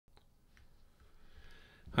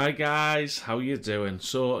Hi guys, how you doing?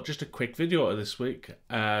 So just a quick video this week.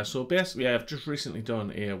 So basically I've just recently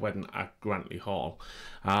done a wedding at Grantley Hall,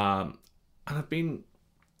 and I've been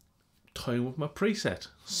toying with my preset.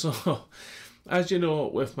 So as you know,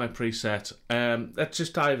 with my preset, let's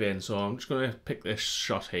just dive in. So I'm just going to pick this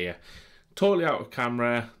shot here, totally out of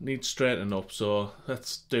camera, needs straightening up, so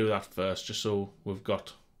let's do that first just so we've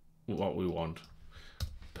got what we want.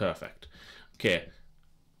 Perfect. Okay,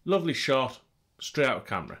 lovely shot, straight out of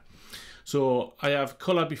camera. So I have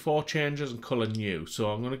colour before changes and colour new. So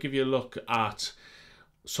I'm going to give you a look at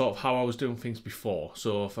sort of how I was doing things before.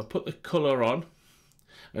 So if I put the colour on,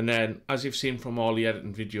 and then as you've seen from all the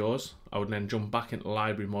editing videos, I would then jump back into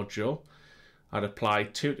library module. I'd apply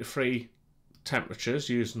 2 to 3 temperatures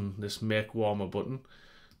using this make warmer button,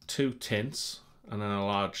 2 tints and then a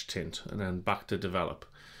large tint, and then back to develop.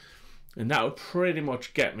 And that would pretty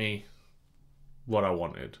much get me what I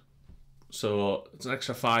wanted. So it's an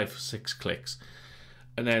extra 5-6 clicks,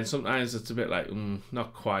 and then sometimes it's a bit like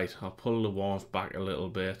not quite. I'll pull the warmth back a little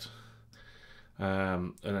bit,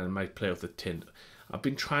 and then I might play with the tint. I've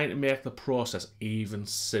been trying to make the process even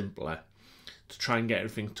simpler to try and get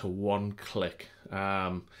everything to 1 click.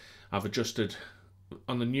 I've adjusted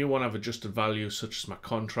on the new one. I've adjusted values such as my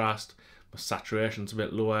contrast, my saturation's a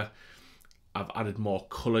bit lower. I've added more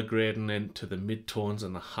color grading into the midtones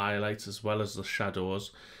and the highlights as well as the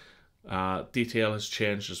shadows. Detail has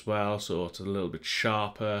changed as well, so it's a little bit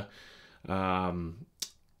sharper.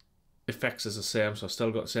 Effects is the same, so I've still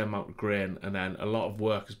got the same amount of grain, and then a lot of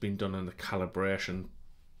work has been done in the calibration.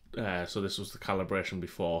 So this was the calibration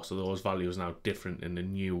before, so those values are now different in the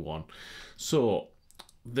new one. So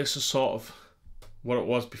this is sort of what it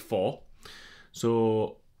was before.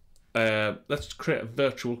 So let's create a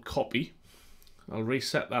virtual copy. I'll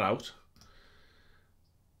reset that out.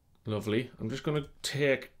 Lovely. I'm just going to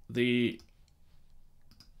take the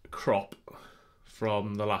crop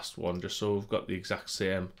from the last one just so we've got the exact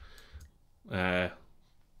same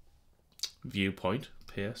viewpoint.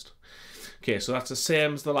 Paste. Okay, so that's the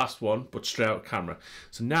same as the last one but straight out camera.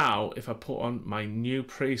 So now if I put on my new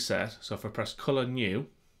preset, so if I press color new,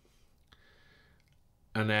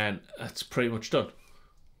 and then that's pretty much done.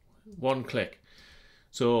 1 click.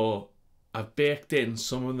 So I've baked in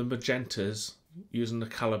some of the magentas using the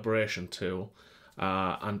calibration tool,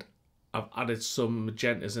 and I've added some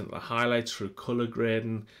magentas into the highlights through color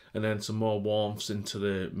grading, and then some more warmths into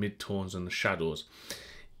the midtones and the shadows.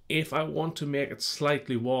 If I want to make it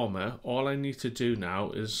slightly warmer, all I need to do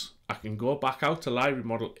now is I can go back out to library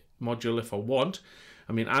module if I want.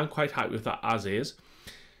 I mean, I'm quite happy with that as is,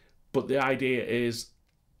 but the idea is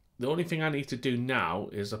the only thing I need to do now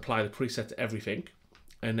is apply the preset to everything,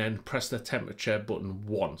 and then press the temperature button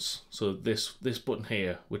once. So this button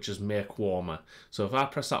here, which is make warmer. So if I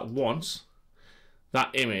press that once,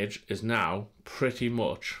 that image is now pretty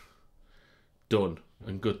much done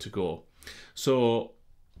and good to go. So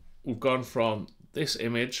we've gone from this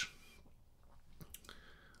image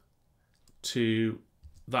to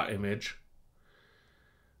that image,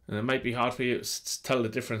 and it might be hard for you to tell the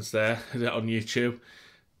difference there on YouTube,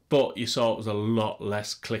 but you saw it was a lot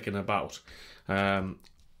less clicking about.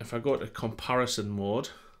 If I go to comparison mode,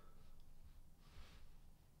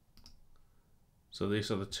 so these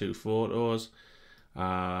are the 2 photos. If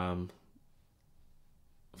I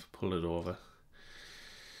pull it over,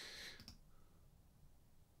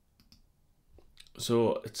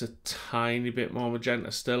 so it's a tiny bit more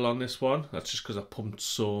magenta still on this one. That's just because I pumped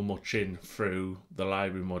so much in through the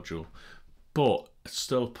library module, but it's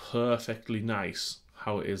still perfectly nice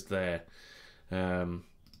how it is there.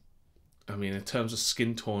 I mean, in terms of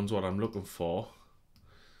skin tones, what I'm looking for,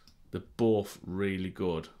 they're both really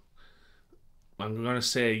good. I'm going to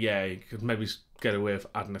say, yeah, you could maybe get away with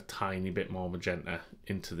adding a tiny bit more magenta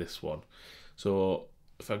into this one. So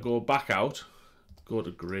if I go back out, go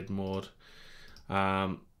to grid mode,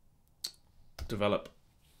 develop,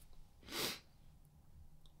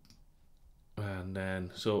 and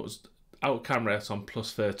then, so it was out camera, it's on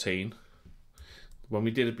 +13. When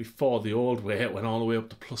we did it before, the old way, it went all the way up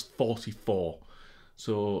to +44.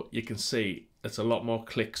 So you can see it's a lot more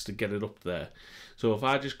clicks to get it up there. So if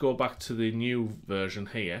I just go back to the new version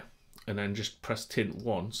here and then just press tint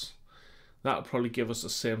once, that'll probably give us the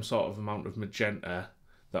same sort of amount of magenta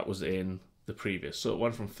that was in the previous. So it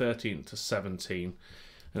went from 13 to 17.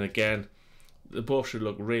 And again, they both should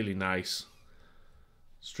look really nice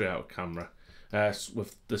straight out of camera.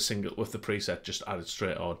 With the preset just added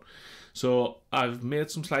straight on. So I've made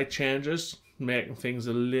some slight changes, making things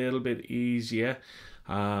a little bit easier.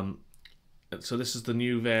 So this is the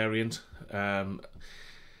new variant.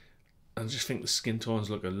 I just think the skin tones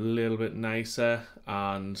look a little bit nicer,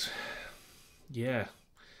 and yeah,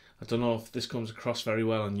 I don't know if this comes across very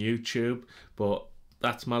well on YouTube, but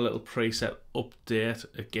that's my little preset update.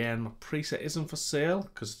 Again, my preset isn't for sale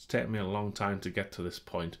because it's taken me a long time to get to this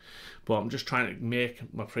point, but I'm just trying to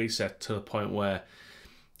make my preset to the point where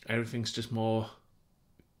everything's just more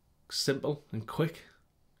simple and quick,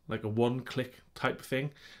 like a one-click type of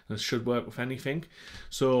thing, and it should work with anything.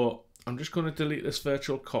 So I'm just going to delete this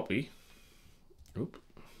virtual copy.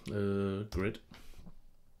 Grid.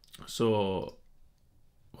 So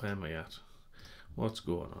where am I at? What's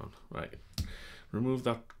going on? Right, remove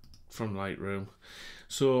that from Lightroom.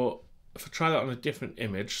 So if I try that on a different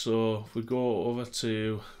image, so if we go over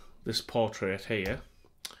to this portrait here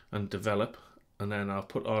and develop, and then I'll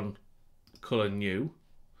put on color new,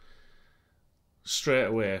 straight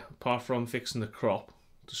away, apart from fixing the crop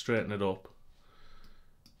to straighten it up,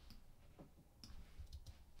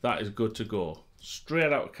 that is good to go.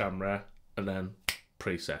 Straight out of camera and then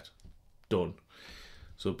preset. Done.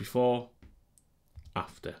 So before,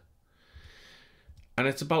 after. And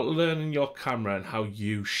it's about learning your camera and how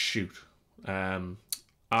you shoot. I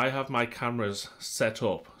have my cameras set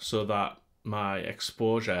up so that my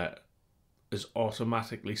exposure is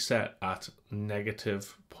automatically set at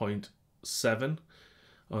 -0.7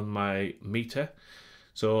 on my meter.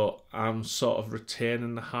 So I'm sort of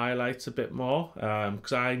retaining the highlights a bit more,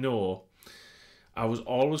 because I know I was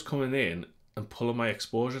always coming in and pulling my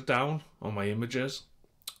exposure down on my images.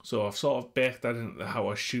 So I've sort of baked that into how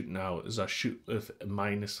I shoot now, is I shoot with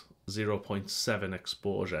 -0.7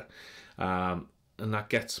 exposure, and that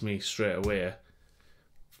gets me straight away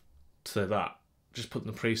to that. Just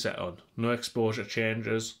putting the preset on. No exposure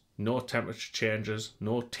changes, no temperature changes,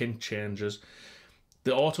 no tint changes.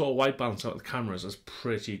 The auto white balance out of the cameras is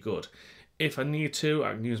pretty good. If I need to,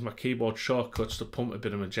 I can use my keyboard shortcuts to pump a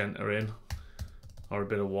bit of magenta in, or a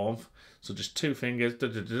bit of warmth. So just 2 fingers,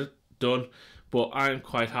 done. But I'm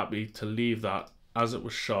quite happy to leave that as it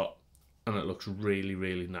was shot, and it looks really,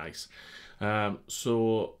 really nice.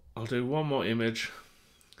 So I'll do one more image.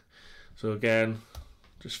 So again,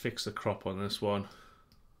 just fix the crop on this one.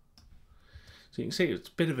 So you can see it's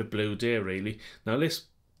a bit of a blue day really. Now this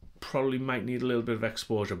probably might need a little bit of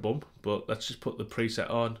exposure bump, but let's just put the preset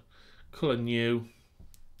on, color new,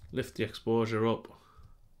 lift the exposure up.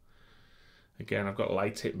 Again, I've got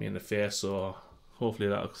light hitting me in the face, so hopefully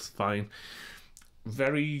that looks fine.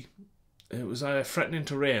 It was threatening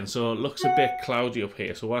to rain, so it looks a bit cloudy up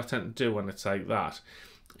here. So what I tend to do when it's like that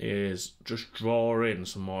is just draw in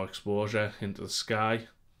some more exposure into the sky,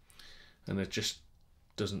 and it just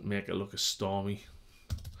doesn't make it look as stormy.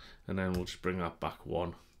 And then we'll just bring that back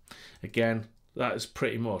 1. Again, that is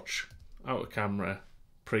pretty much out of camera,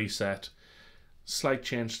 preset, slight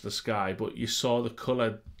change to the sky, but you saw the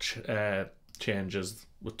color changes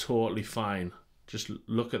were totally fine. Just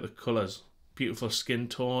look at the colors, beautiful skin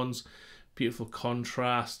tones, beautiful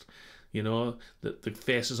contrast. You know, the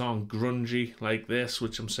faces aren't grungy like this,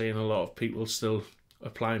 which I'm seeing a lot of people still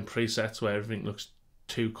applying presets where everything looks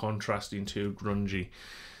too contrasty and too grungy.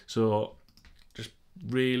 So just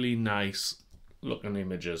really nice looking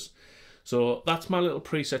images. So that's my little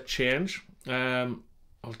preset change.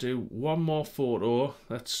 I'll do one more photo.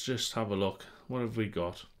 Let's just have a look. What have we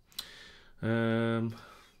got?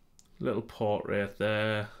 Little portrait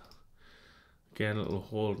there. Again, a little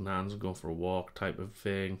holding hands and going for a walk type of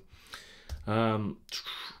thing.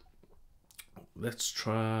 Let's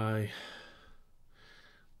try.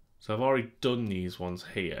 So I've already done these ones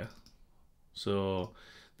here. So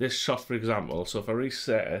this shot, for example, so if I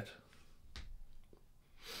reset,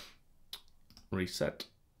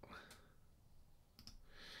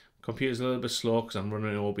 computer's a little bit slow because I'm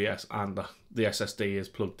running OBS and the SSD is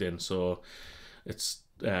plugged in, so it's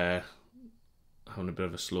having a bit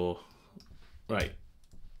of a slow. Right,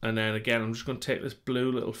 and then again I'm just going to take this blue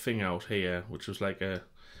little thing out here, which was like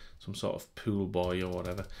some sort of pool boy or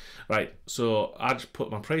whatever. Right, so I just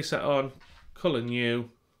put my preset on, color new,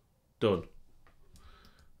 done.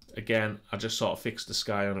 Again, I just sort of fixed the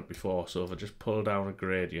sky on it before, so if I just pull down a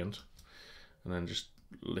gradient and then just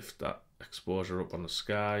lift that exposure up on the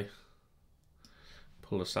sky,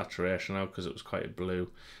 pull the saturation out because it was quite a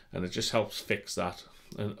blue, and it just helps fix that,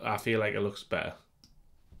 and I feel like it looks better.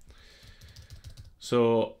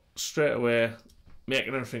 So straight away,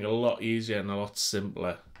 making everything a lot easier and a lot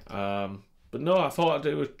simpler. But no, I thought I'd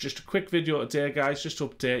do just a quick video today, guys, just to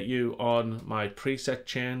update you on my preset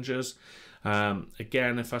changes.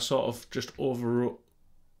 Again, if I sort of just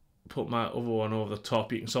put my other one over the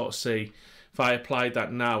top, you can sort of see if I applied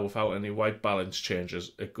that now without any white balance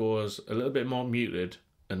changes, it goes a little bit more muted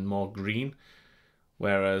and more green,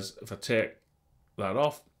 Whereas if I take that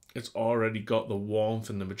off, it's already got the warmth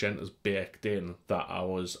and the magentas baked in that I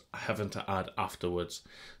was having to add afterwards.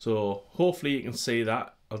 So hopefully you can see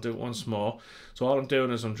that. I'll do it once more. So all I'm doing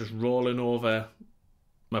is I'm just rolling over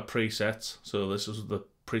my presets. So this is the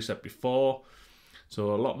preset before.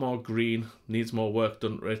 So a lot more green, needs more work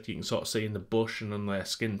done to it. You can sort of see in the bush and on their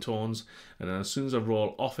skin tones. And then as soon as I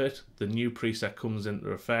roll off it, the new preset comes into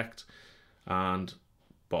effect, and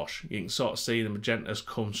bosh, you can sort of see the magentas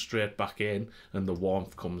come straight back in and the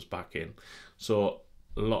warmth comes back in. So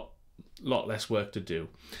a lot less work to do.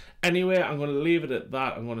 Anyway, I'm going to leave it at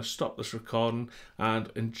that. I'm going to stop this recording and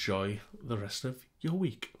enjoy the rest of your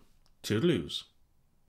week. Toodaloos.